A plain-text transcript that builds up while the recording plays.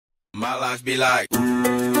My life be like, ooh,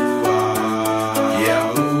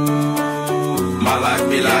 yeah, ooh. My life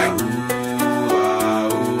be like,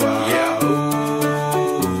 ooh, yeah, ooh.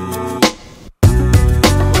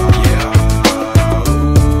 Yeah,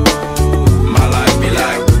 ooh. My life be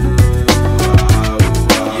like,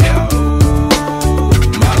 yeah, ooh.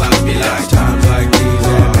 My life be like times like these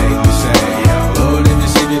that make me say, yeah, Lord, if you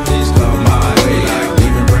see me, please come my way. Like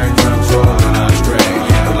leaving breadcrumbs rolling on stray.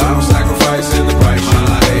 Yeah, a long sacrifice in the price you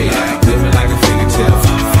pay. Like living like a fingertip.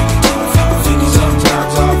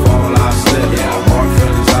 Sometimes I fall, I slip. Yeah, more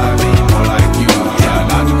feelings I mean, more like you. Yeah,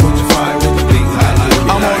 not to put your fire with the things I like.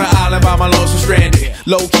 I'm on an island by my lonesome stranded.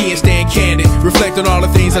 Low key and staying candid. Reflect on all the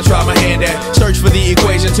things I try my hand at. Search for the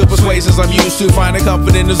equation to persuasions I'm used to. Finding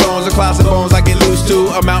comfort in the zones of closet bones I get loose to.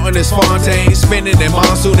 A mountain is Fontaine. Spinning in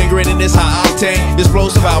monsoon and grinning this high octane.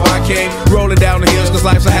 Explosive how I came. Rolling down the hills cause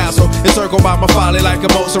life's a hassle. Encircled by my folly like a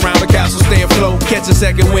moat around the castle. Stay afloat. Catch a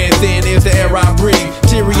second wind thin is the air I breathe.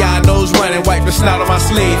 Teary-eyed nose running. Wipe the snot on my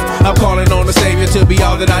sleeve. I'm calling on the Savior to be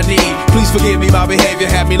all that I need. Please forgive me my behavior.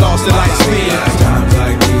 Had me lost in light speed. Times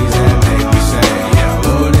like these that make me say, yeah,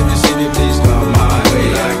 Lord, if you see me, please come my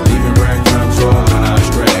way. Like leaving breadcrumbs rolling on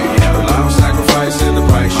stray. Yeah, a long sacrifice in the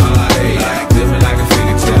price you pay. Like living like a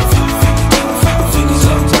fingertip.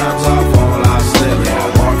 Sometimes I fall, I slip.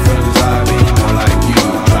 Yeah, more feelings I mean, more like you.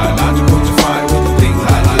 Try not to put your fire with the things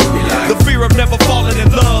I like. Be like the fear of never falling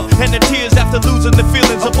in love, and the tears after losing the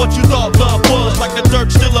feelings of what you thought love was. Like the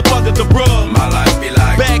dirt still up under the rug. My life be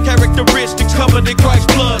like bad characteristics covered in Christ's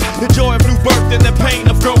blood. The joy of new birth and the pain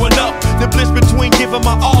of growing up. The bliss between giving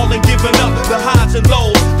my all and giving up. The highs and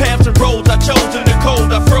lows, paths and roads I chose in the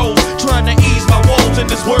cold I froze. Trying to ease my woes in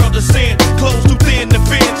this world of sin. Clothes too thin to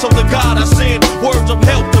fit, so the God I send words of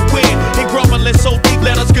help to win. And grumbling so deep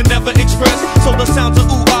letters can never express. So the sounds of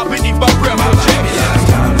ooh ah beneath my breath my life be like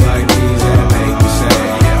times like these that make me say,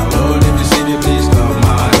 yeah, Lord, if you see me, please come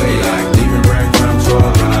my way. Like leaving breadcrumbs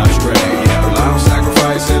rolling on stray. Yeah, a long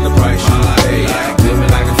sacrifice in the price you pay. Like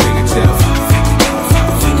living like a fingertip.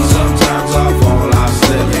 Sometimes I fall, I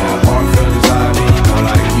slip. Yeah, more feelings I mean, more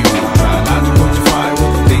like you. Try not to put your fire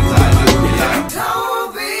with the things I do. Like,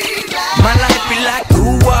 my life be like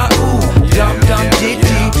ooh ah ooh, dum dum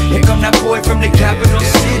ditty. Here come that boy from the capital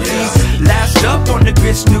city. Last up on the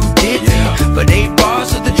grits, new ditty. But 8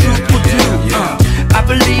 bars of the truth will do. I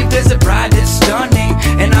believe there's a bride that's stunning,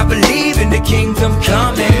 and I believe in the kingdom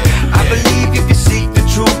coming. I believe if you seek the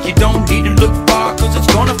truth, you don't need to look far, cause it's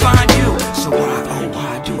gonna find you. So why, oh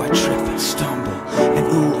why do I trip and stumble? And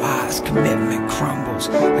ooh ah's commitment crumbles.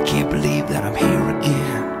 I can't believe that I'm here